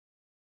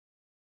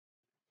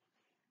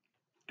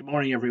Good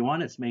morning,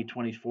 everyone. It's May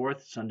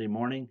 24th, Sunday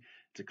morning.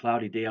 It's a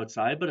cloudy day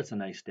outside, but it's a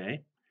nice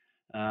day.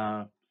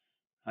 Uh,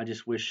 I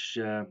just wish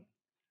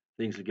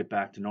things would get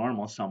back to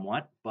normal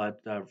somewhat,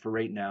 but for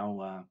right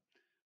now,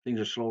 things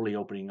are slowly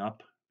opening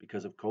up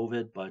because of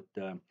COVID. But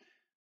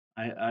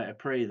I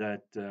pray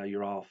that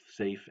you're all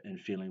safe and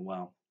feeling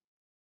well.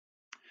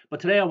 But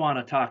today I want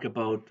to talk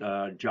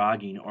about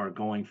jogging or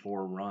going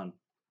for a run.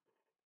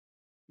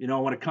 You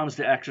know, when it comes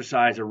to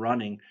exercise or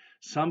running,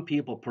 some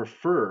people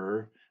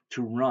prefer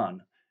to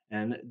run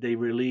and they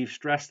relieve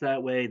stress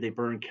that way, they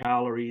burn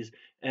calories.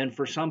 And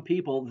for some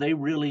people, they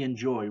really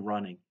enjoy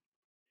running.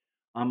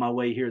 On my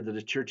way here to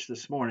the church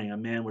this morning, a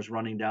man was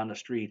running down the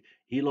street.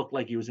 He looked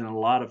like he was in a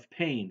lot of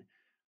pain,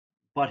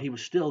 but he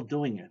was still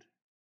doing it.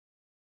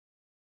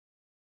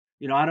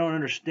 You know, I don't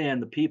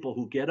understand the people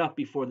who get up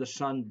before the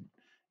sun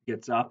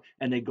gets up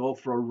and they go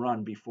for a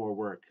run before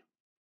work.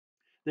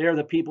 They are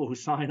the people who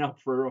sign up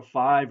for a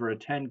 5 or a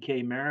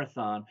 10K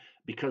marathon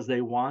because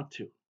they want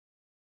to.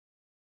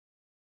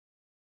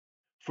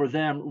 For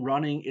them,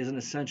 running is an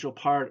essential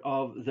part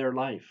of their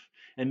life.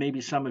 And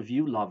maybe some of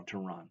you love to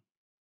run.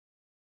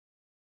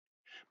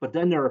 But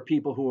then there are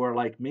people who are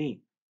like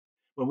me.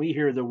 When we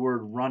hear the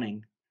word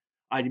running,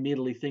 I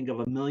immediately think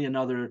of a million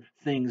other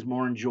things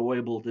more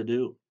enjoyable to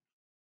do.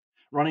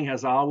 Running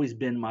has always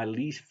been my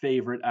least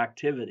favorite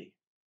activity.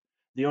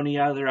 The only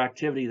other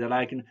activity that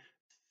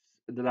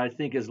I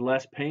think is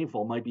less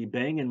painful might be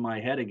banging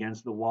my head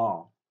against the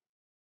wall.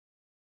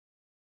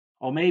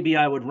 Or maybe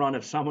I would run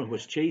if someone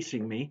was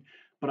chasing me,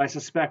 but I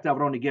suspect I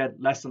would only get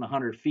less than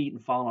 100 feet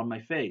and fall on my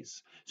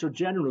face. So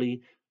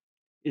generally,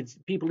 it's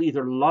people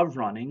either love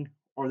running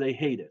or they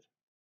hate it.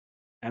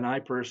 And I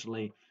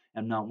personally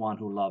am not one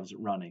who loves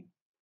running.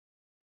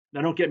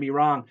 Now, don't get me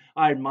wrong,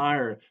 I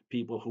admire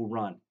people who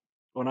run.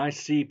 When I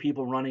see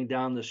people running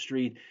down the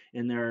street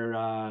in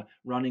their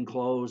running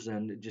clothes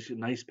and just a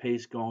nice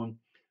pace going,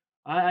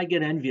 I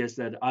get envious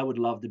that I would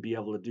love to be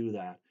able to do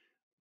that.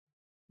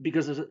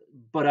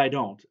 But I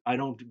don't. I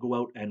don't go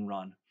out and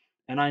run.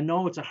 And I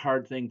know it's a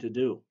hard thing to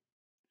do.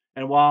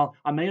 And while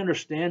I may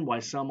understand why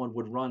someone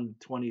would run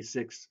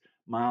 26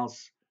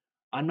 miles,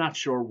 I'm not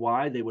sure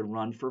why they would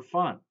run for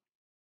fun.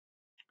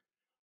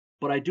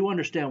 But I do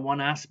understand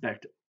one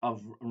aspect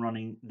of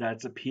running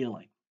that's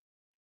appealing.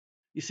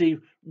 You see,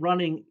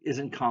 running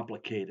isn't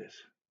complicated.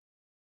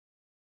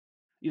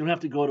 You don't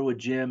have to go to a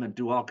gym and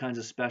do all kinds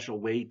of special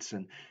weights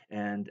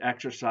and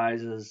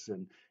exercises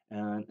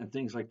and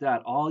things like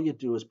that. All you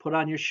do is put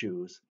on your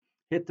shoes,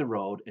 hit the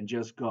road, and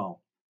just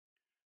go.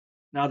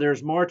 Now,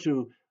 there's more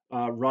to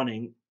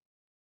running,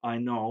 I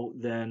know,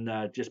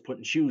 than just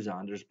putting shoes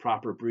on. There's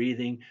proper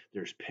breathing,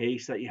 there's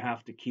pace that you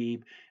have to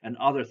keep, and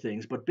other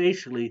things. But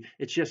basically,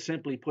 it's just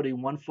simply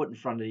putting one foot in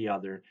front of the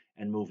other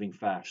and moving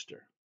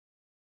faster.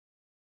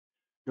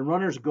 The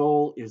runner's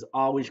goal is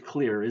always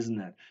clear, isn't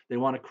it? They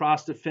want to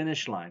cross the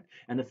finish line,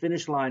 and the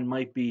finish line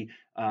might be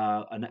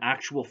an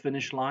actual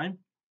finish line,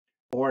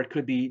 or it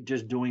could be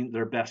just doing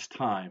their best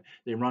time.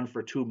 They run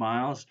for 2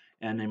 miles,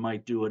 and they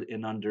might do it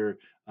in under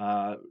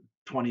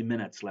 20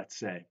 minutes, let's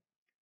say.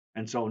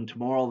 And so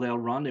tomorrow they'll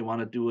run. They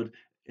want to do it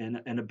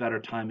in a better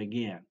time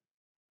again.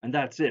 And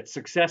that's it.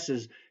 Success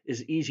is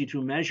easy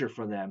to measure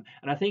for them.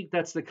 And I think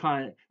that's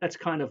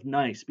kind of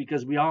nice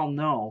because we all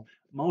know,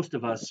 most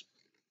of us,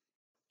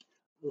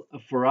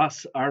 for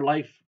us, our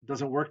life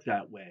doesn't work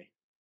that way.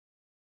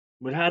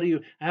 But how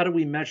do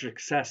we measure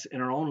success in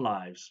our own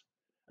lives,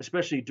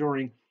 especially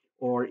during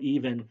or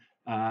even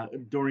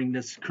during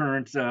this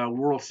current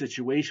world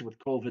situation with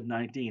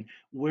COVID-19?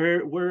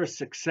 Where is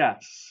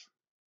success?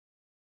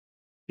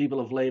 People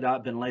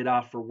have been laid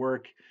off for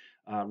work.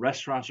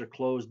 Restaurants are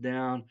closed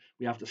down.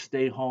 We have to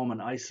stay home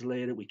and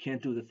isolated. We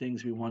can't do the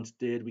things we once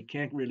did. We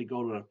can't really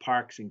go to the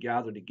parks and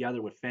gather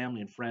together with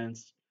family and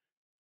friends.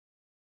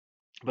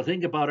 But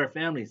think about our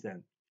families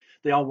then.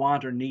 They all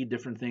want or need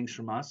different things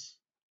from us,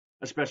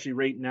 especially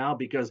right now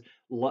because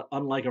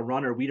unlike a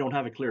runner, we don't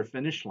have a clear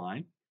finish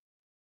line.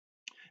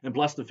 And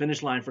plus, the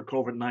finish line for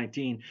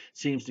COVID-19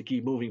 seems to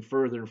keep moving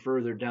further and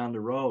further down the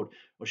road.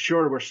 Well,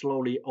 sure, we're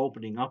slowly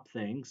opening up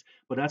things,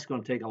 but that's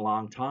going to take a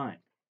long time.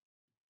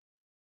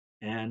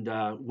 And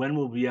when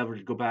will we be able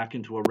to go back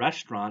into a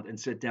restaurant and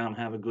sit down and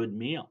have a good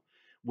meal?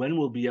 When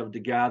will we be able to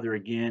gather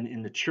again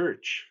in the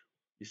church?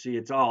 You see,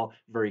 it's all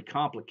very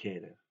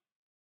complicated.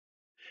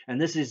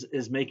 And this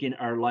is making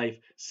our life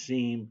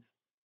seem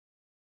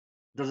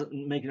doesn't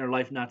making our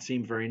life not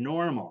seem very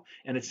normal,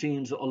 and it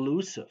seems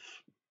elusive.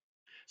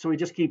 So we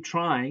just keep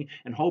trying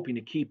and hoping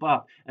to keep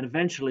up, and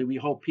eventually we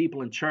hope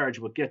people in charge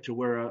will get to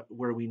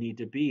where we need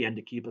to be and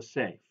to keep us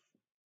safe.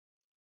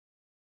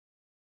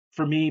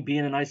 For me,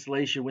 being in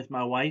isolation with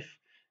my wife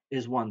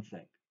is one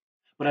thing.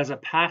 But as a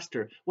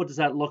pastor, what does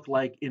that look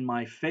like in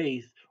my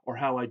faith or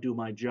how I do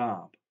my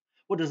job?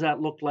 What does that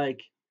look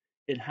like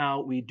in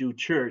how we do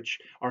church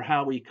or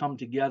how we come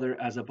together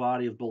as a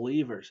body of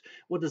believers?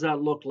 What does that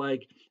look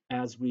like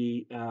as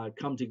we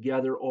come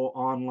together or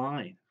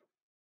online?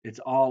 It's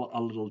all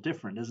a little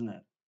different, isn't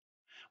it?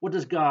 What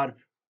does God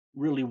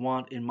really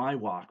want in my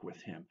walk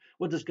with Him?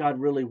 What does God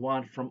really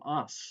want from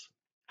us?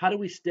 How do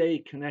we stay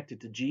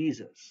connected to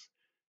Jesus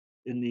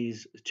in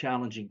these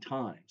challenging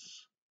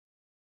times?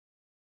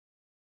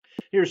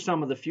 Here's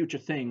some of the future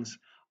things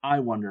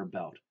I wonder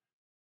about.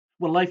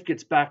 When life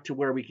gets back to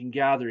where we can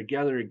gather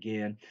together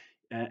again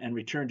and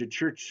return to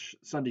church,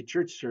 Sunday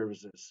church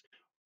services,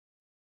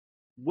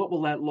 what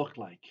will that look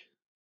like?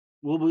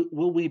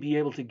 Will we be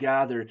able to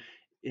gather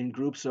in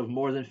groups of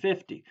more than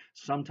 50?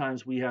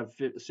 Sometimes we have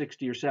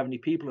 60 or 70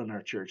 people in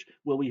our church.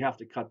 Will we have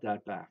to cut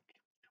that back?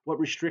 What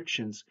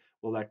restrictions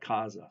will that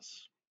cause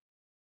us?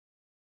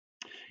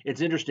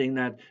 It's interesting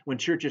that when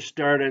churches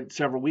started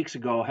several weeks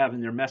ago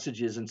having their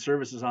messages and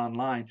services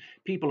online,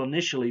 people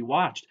initially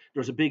watched.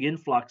 There was a big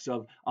influx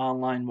of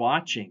online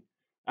watching.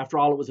 After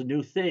all, it was a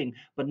new thing.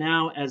 But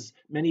now, as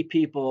many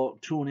people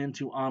tune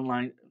into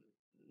online,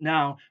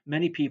 now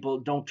many people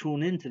don't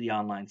tune into the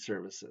online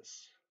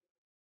services.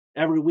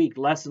 Every week,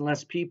 less and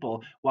less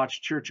people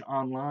watch church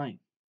online.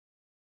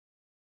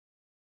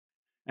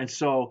 And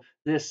so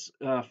this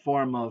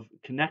form of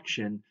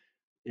connection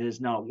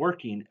is not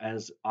working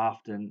as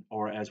often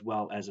or as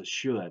well as it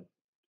should,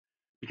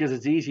 because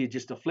it's easy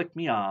just to flick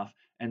me off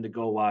and to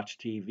go watch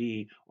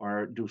TV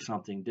or do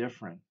something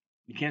different.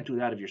 You can't do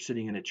that if you're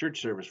sitting in a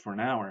church service for an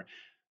hour.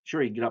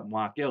 Sure, you get up and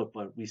walk out,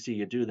 but we see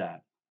you do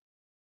that.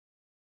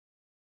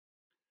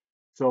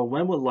 So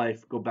when will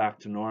life go back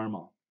to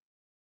normal?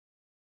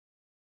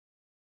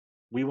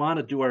 We want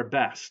to do our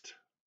best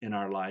in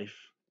our life,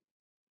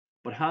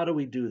 but how do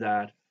we do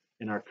that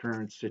in our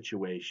current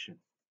situation?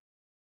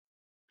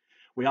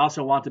 We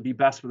also want to be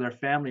best with our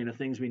family and the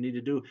things we need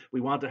to do. We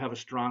want to have a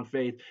strong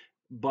faith,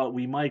 but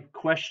we might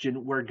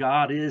question where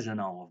God is in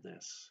all of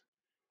this.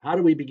 How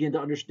do we begin to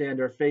understand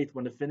our faith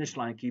when the finish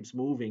line keeps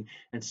moving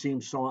and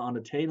seems so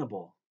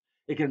unattainable?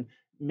 It can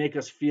make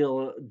us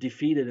feel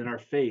defeated in our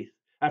faith.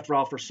 After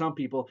all, for some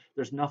people,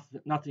 there's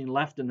nothing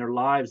left in their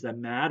lives that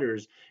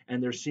matters,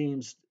 and there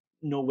seems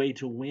no way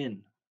to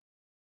win.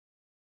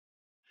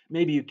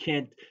 Maybe you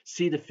can't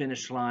see the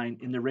finish line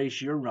in the race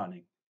you're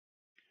running.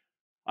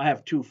 I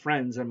have two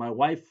friends and my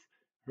wife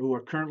who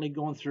are currently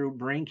going through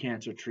brain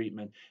cancer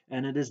treatment,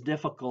 and it is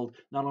difficult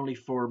not only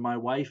for my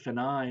wife and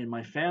I and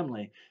my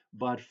family,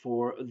 but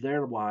for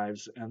their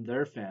wives and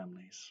their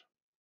families.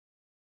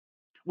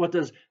 What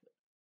does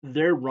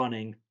their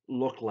running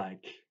look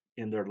like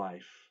in their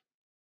life?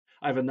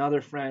 I have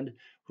another friend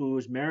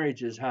whose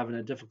marriage is having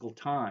a difficult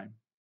time,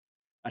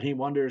 and he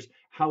wonders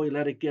how he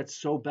let it get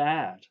so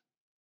bad.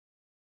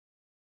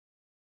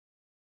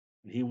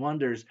 He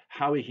wonders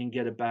how he can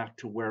get it back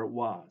to where it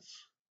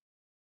was,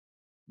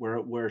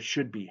 where it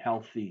should be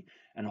healthy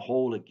and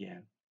whole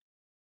again.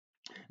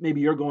 Maybe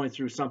you're going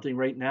through something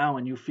right now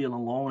and you feel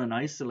alone and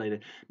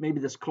isolated. Maybe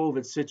this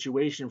COVID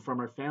situation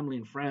from our family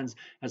and friends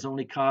has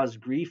only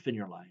caused grief in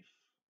your life.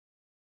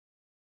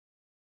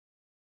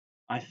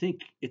 I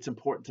think it's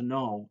important to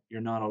know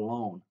you're not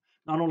alone.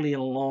 Not only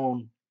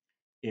alone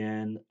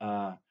in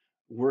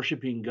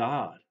worshiping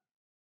God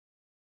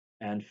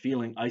and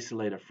feeling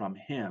isolated from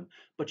Him,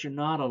 but you're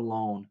not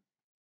alone.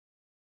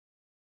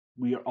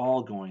 We are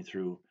all going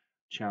through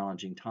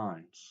challenging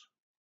times.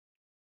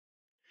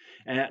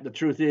 And the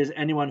truth is,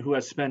 anyone who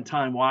has spent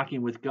time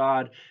walking with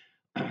God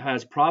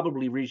has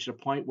probably reached a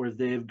point where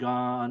they've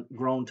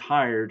grown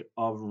tired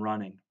of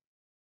running.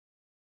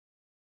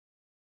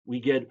 We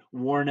get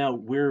worn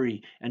out,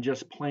 weary, and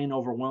just plain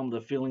overwhelmed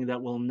with the feeling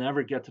that we'll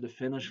never get to the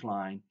finish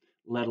line,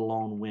 let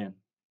alone win.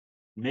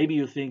 Maybe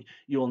you think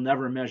you'll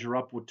never measure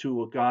up to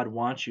what God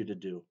wants you to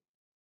do.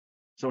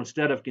 So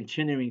instead of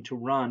continuing to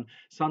run,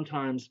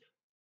 sometimes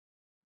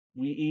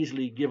we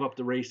easily give up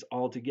the race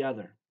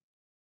altogether.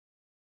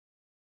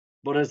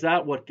 But is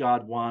that what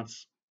God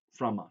wants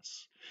from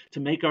us? To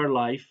make our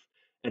life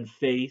and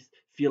faith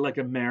feel like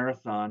a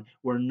marathon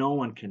where no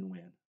one can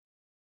win?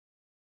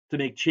 To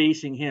make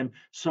chasing Him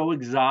so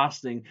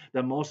exhausting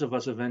that most of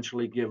us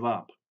eventually give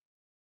up?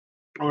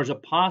 Or is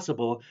it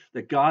possible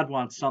that God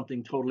wants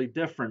something totally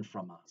different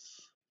from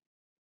us?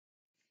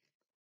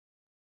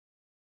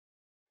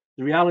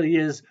 The reality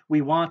is,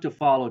 we want to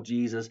follow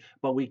Jesus,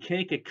 but we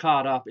can't get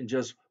caught up in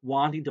just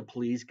wanting to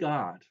please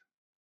God.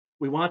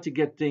 We want to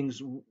get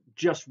things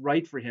just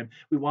right for Him.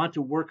 We want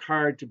to work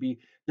hard to be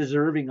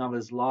deserving of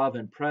His love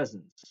and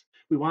presence.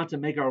 We want to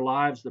make our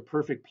lives the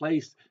perfect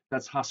place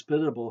that's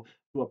hospitable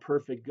to a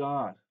perfect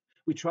God.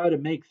 We try to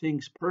make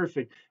things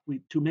perfect,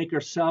 to make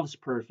ourselves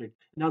perfect.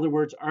 In other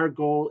words, our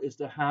goal is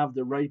to have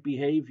the right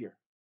behavior.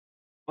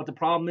 But the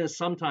problem is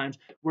sometimes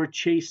we're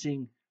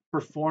chasing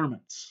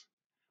performance.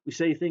 We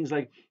say things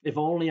like, if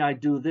only I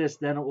do this,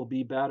 then it will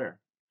be better.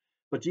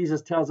 But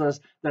Jesus tells us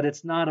that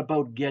it's not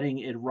about getting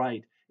it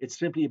right. It's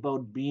simply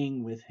about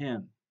being with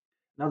Him.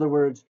 In other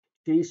words,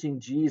 chasing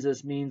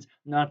Jesus means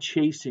not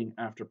chasing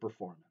after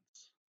performance.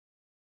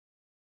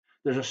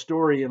 There's a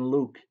story in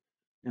Luke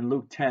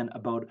 10,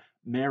 about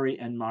Mary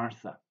and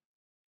Martha.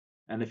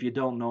 And if you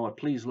don't know it,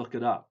 please look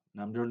it up.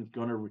 And I'm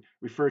going to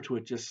refer to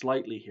it just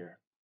slightly here.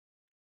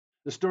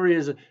 The story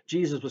is that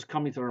Jesus was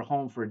coming to their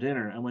home for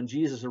dinner, and when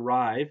Jesus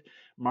arrived,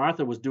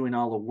 Martha was doing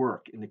all the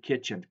work in the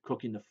kitchen,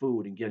 cooking the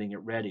food and getting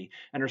it ready.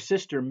 And her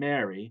sister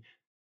Mary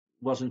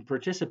wasn't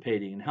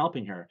participating and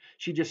helping her.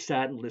 She just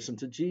sat and listened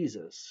to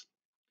Jesus.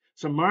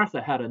 So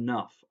Martha had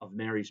enough of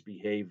Mary's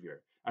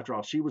behavior. After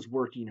all, she was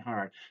working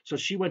hard. So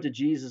she went to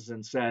Jesus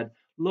and said,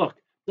 "Look,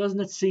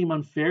 doesn't it seem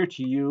unfair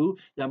to you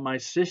that my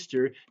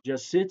sister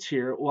just sits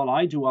here while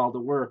I do all the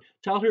work?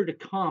 Tell her to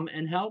come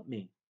and help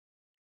me."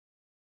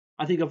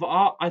 I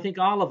think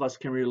all of us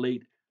can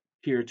relate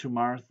here to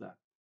Martha.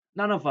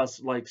 None of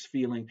us likes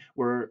feeling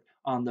we're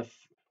on the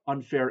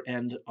unfair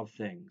end of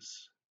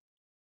things.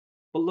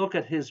 But look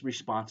at his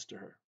response to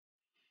her.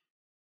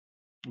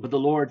 But the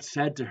Lord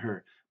said to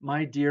her,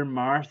 "My dear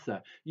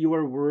Martha, you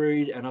are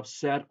worried and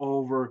upset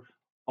over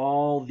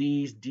all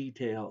these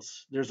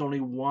details. There's only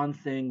one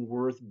thing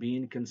worth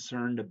being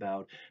concerned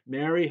about.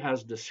 Mary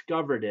has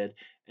discovered it,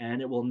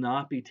 and it will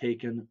not be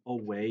taken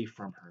away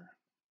from her."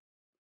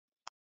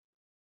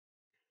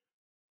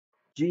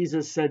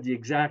 Jesus said the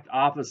exact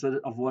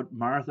opposite of what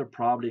Martha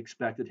probably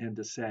expected him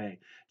to say.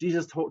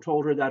 Jesus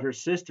told her that her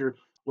sister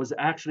was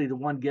actually the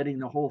one getting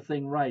the whole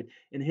thing right.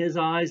 In his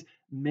eyes,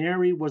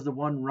 Mary was the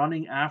one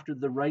running after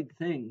the right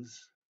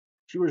things.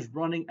 She was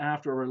running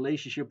after a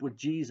relationship with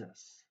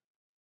Jesus.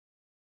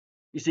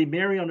 You see,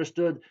 Mary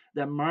understood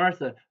that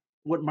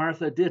what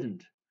Martha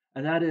didn't,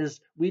 and that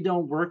is, we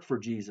don't work for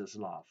Jesus'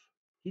 love.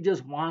 He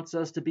just wants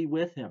us to be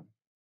with him.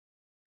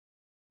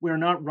 We're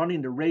not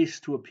running the race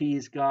to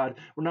appease God.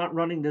 We're not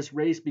running this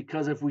race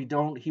because if we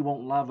don't, he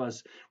won't love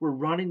us. We're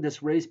running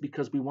this race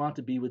because we want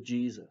to be with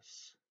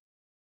Jesus.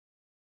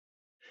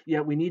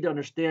 Yet we need to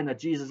understand that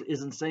Jesus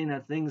isn't saying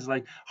that things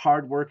like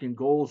hard work and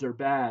goals are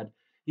bad.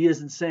 He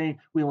isn't saying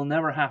we will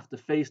never have to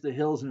face the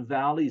hills and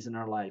valleys in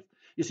our life.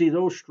 You see,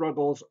 those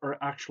struggles are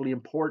actually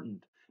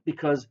important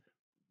because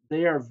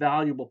they are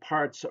valuable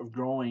parts of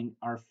growing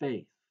our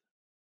faith.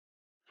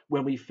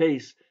 When we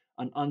face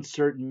an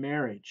uncertain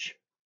marriage,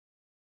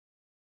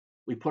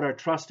 we put our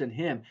trust in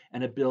him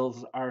and it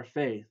builds our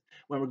faith.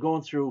 When we're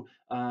going through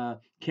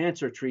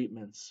cancer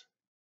treatments,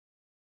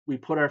 we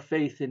put our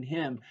faith in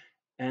him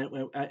and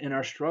in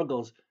our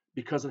struggles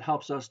because it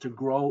helps us to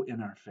grow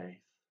in our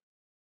faith.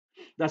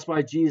 That's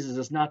why Jesus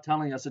is not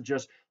telling us to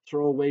just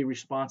throw away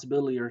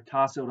responsibility or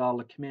toss out all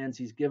the commands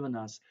he's given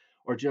us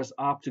or just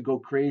opt to go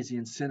crazy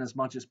and sin as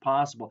much as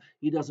possible.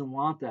 He doesn't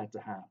want that to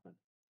happen.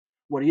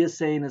 What he is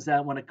saying is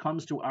that when it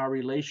comes to our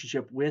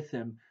relationship with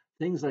him,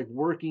 things like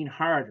working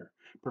harder,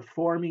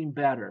 performing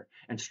better,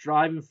 and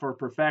striving for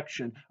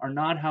perfection are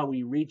not how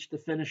we reach the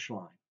finish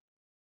line.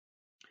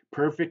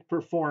 Perfect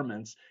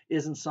performance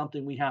isn't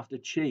something we have to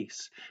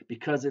chase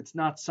because it's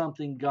not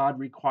something God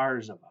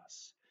requires of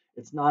us.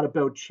 It's not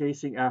about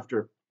chasing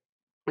after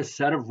a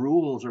set of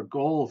rules or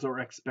goals or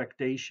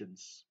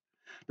expectations.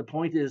 The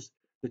point is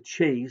the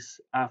chase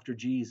after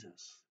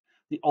Jesus.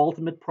 The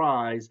ultimate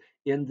prize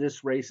in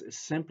this race is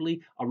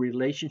simply a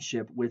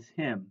relationship with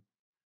him.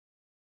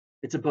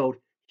 It's about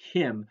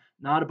him,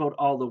 not about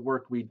all the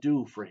work we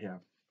do for him.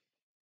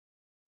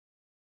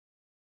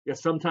 Yet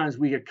sometimes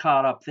we get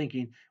caught up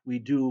thinking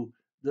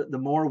the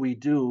more we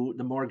do,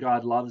 the more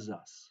God loves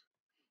us.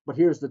 But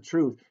here's the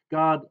truth.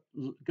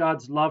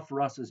 God's love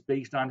for us is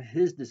based on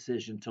his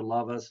decision to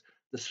love us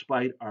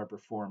despite our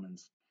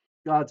performance.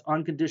 God's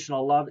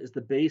unconditional love is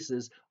the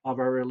basis of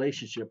our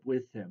relationship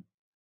with him.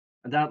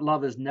 And that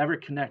love is never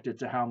connected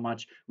to how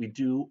much we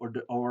do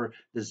or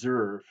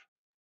deserve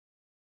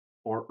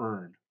or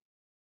earn,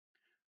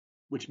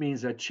 which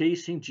means that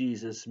chasing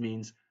Jesus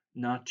means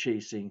not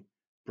chasing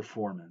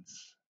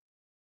performance.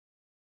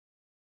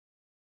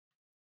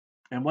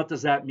 And what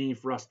does that mean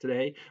for us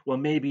today? Well,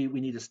 maybe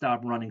we need to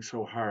stop running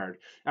so hard.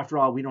 After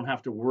all, we don't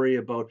have to worry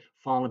about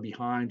falling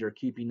behind or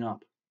keeping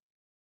up.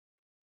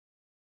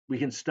 We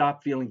can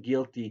stop feeling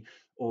guilty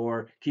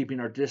or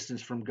keeping our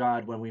distance from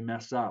God when we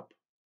mess up,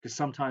 because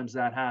sometimes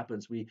that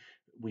happens. We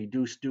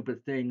do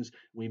stupid things,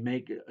 we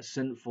make do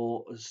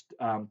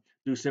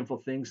sinful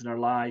things in our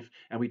life,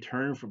 and we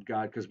turn from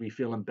God because we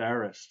feel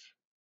embarrassed,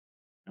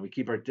 and we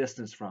keep our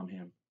distance from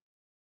him.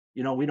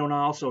 You know, we don't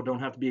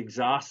have to be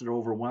exhausted or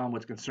overwhelmed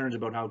with concerns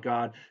about how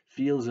God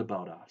feels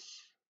about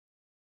us.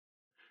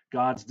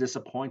 God's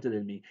disappointed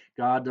in me.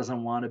 God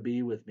doesn't want to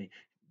be with me.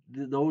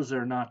 Those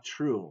are not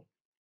true.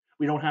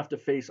 We don't have to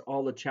face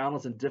all the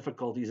challenges and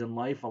difficulties in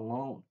life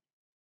alone.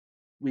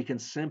 We can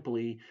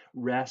simply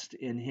rest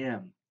in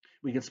him.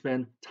 We can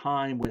spend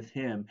time with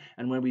him.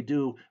 And when we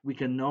do, we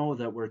can know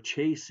that we're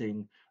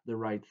chasing the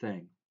right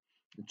thing,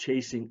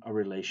 chasing a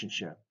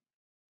relationship.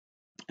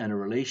 And a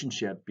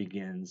relationship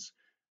begins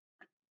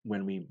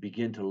when we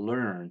begin to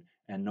learn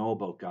and know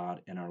about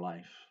God in our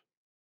life.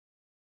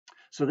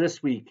 So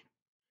this week,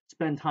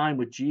 spend time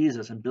with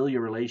Jesus and build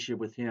your relationship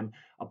with him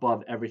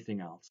above everything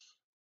else.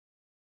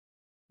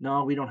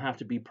 No, we don't have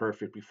to be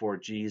perfect before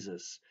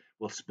Jesus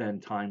will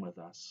spend time with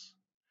us.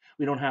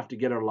 We don't have to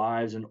get our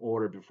lives in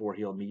order before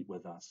he'll meet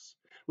with us.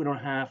 We don't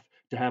have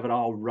to have it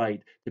all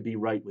right to be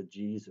right with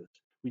Jesus.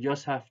 We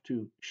just have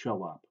to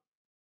show up.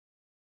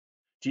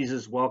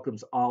 Jesus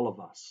welcomes all of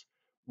us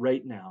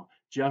right now,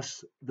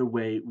 just the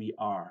way we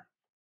are,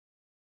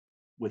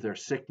 with our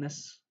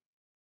sickness,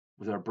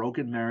 with our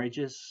broken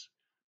marriages,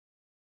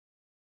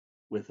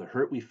 with the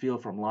hurt we feel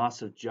from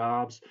loss of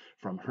jobs,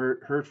 from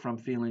hurt from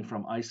feeling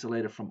from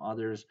isolated from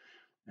others,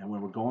 and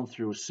when we're going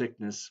through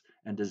sickness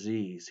and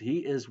disease. He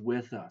is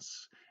with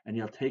us, and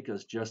he'll take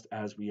us just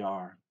as we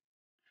are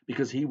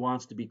because he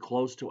wants to be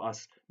close to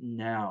us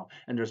now.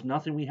 And there's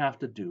nothing we have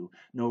to do,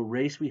 no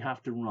race we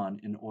have to run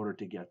in order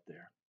to get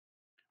there.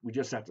 We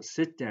just have to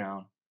sit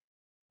down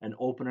and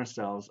open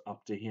ourselves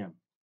up to him.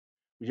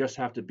 We just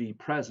have to be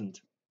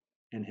present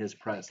in his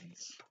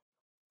presence.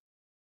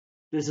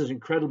 This is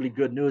incredibly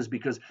good news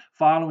because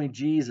following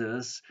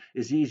Jesus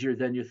is easier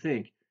than you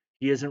think.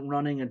 He isn't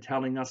running and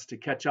telling us to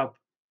catch up.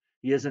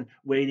 He isn't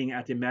waiting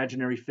at the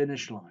imaginary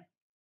finish line.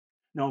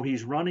 No,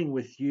 he's running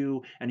with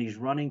you and he's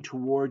running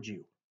toward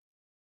you.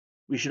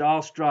 We should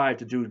all strive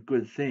to do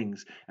good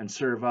things and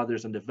serve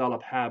others and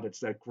develop habits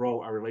that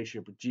grow our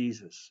relationship with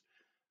Jesus.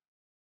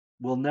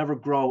 We'll never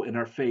grow in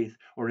our faith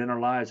or in our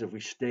lives if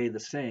we stay the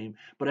same,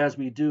 but as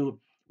we do,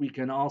 we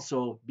can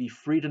also be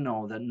free to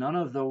know that none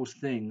of those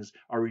things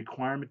are a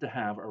requirement to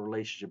have a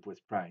relationship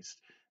with Christ.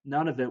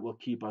 None of it will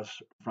keep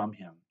us from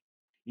him.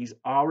 He's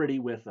already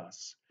with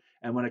us.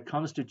 And when it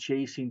comes to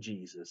chasing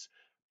Jesus,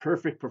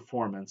 perfect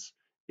performance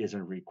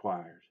isn't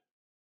required.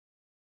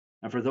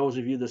 And for those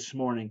of you this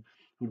morning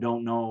who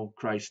don't know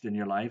Christ in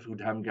your life, who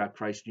haven't got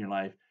Christ in your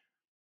life,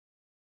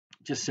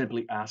 just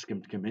simply ask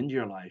him to come into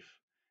your life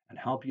and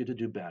help you to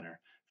do better,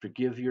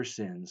 forgive your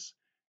sins,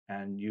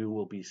 and you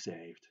will be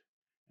saved.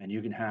 And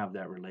you can have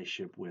that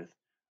relationship with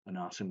an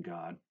awesome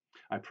God.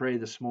 I pray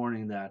this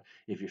morning that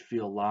if you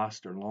feel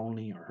lost or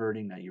lonely or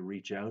hurting, that you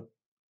reach out.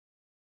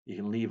 You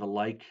can leave a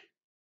like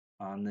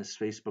on this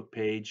Facebook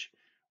page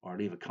or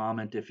leave a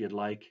comment if you'd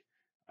like.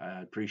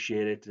 I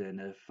appreciate it. And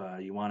if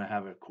you want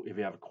to if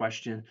you have a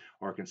question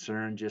or a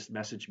concern, just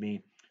message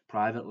me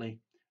privately,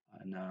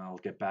 and I'll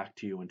get back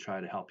to you and try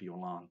to help you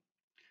along.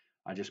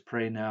 I just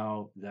pray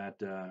now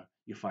that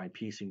you find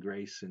peace and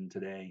grace in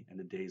today and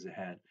the days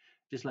ahead.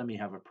 Just let me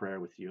have a prayer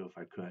with you if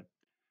I could.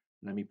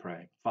 Let me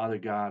pray. Father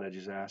God, I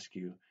just ask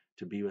you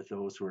to be with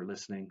those who are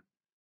listening.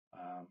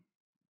 Um,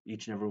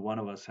 each and every one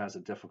of us has a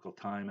difficult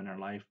time in our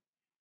life,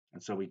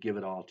 and so we give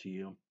it all to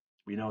you.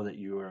 We know that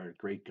you are a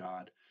great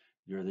God.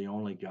 You're the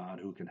only God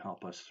who can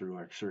help us through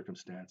our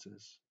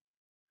circumstances.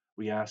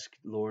 We ask,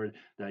 Lord,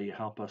 that you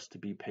help us to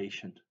be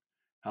patient,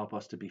 help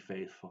us to be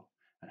faithful,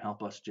 and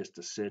help us just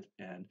to sit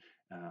and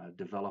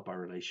develop our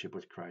relationship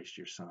with Christ,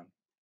 your Son.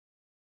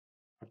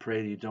 I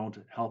pray that you don't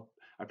help.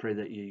 I pray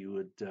that you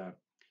would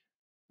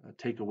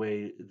take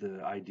away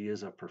the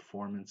ideas of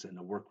performance and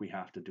the work we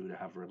have to do to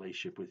have a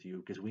relationship with you,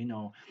 because we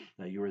know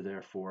that you are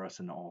there for us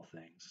in all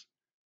things.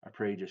 I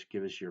pray just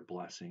give us your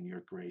blessing,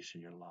 your grace,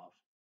 and your love.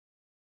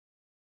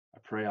 I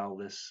pray all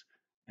this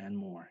and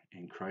more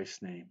in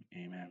Christ's name.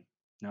 Amen.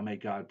 Now may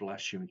God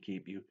bless you and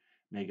keep you.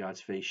 May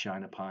God's face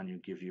shine upon you,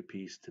 give you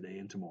peace today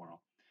and tomorrow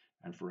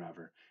and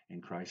forever.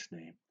 In Christ's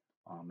name.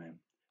 Amen.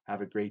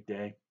 Have a great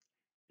day.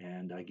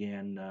 And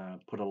again,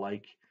 put a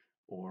like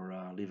or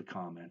leave a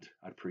comment.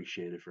 I'd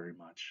appreciate it very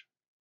much.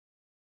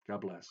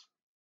 God bless.